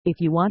If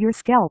you want your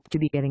scalp to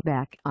be getting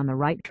back on the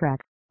right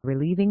track,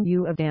 relieving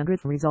you of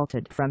dandruff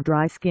resulted from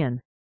dry skin,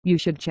 you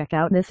should check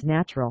out this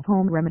natural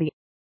home remedy.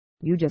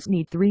 You just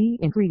need 3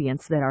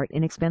 ingredients that are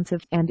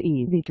inexpensive and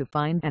easy to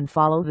find and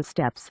follow the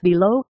steps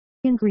below.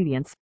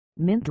 Ingredients: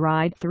 mint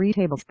dried 3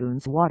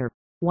 tablespoons water,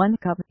 1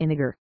 cup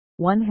vinegar,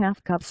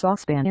 1/2 cup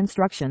saucepan.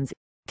 Instructions: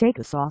 take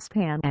a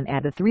saucepan and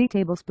add 3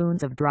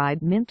 tablespoons of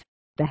dried mint,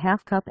 the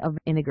 1/2 cup of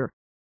vinegar,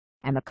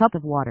 and a cup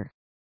of water.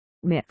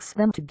 Mix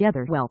them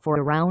together well for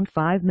around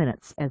 5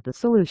 minutes as the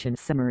solution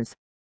simmers.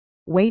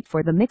 Wait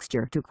for the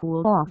mixture to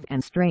cool off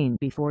and strain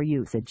before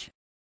usage.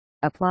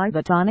 Apply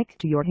the tonic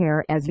to your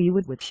hair as you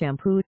would with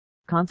shampoo,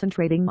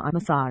 concentrating on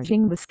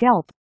massaging the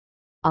scalp.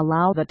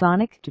 Allow the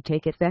tonic to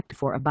take effect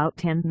for about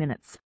 10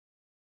 minutes.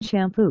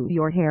 Shampoo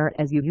your hair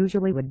as you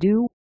usually would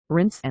do,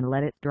 rinse and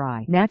let it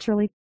dry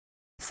naturally.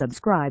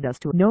 Subscribe us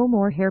to know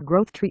more hair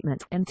growth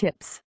treatments and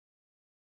tips.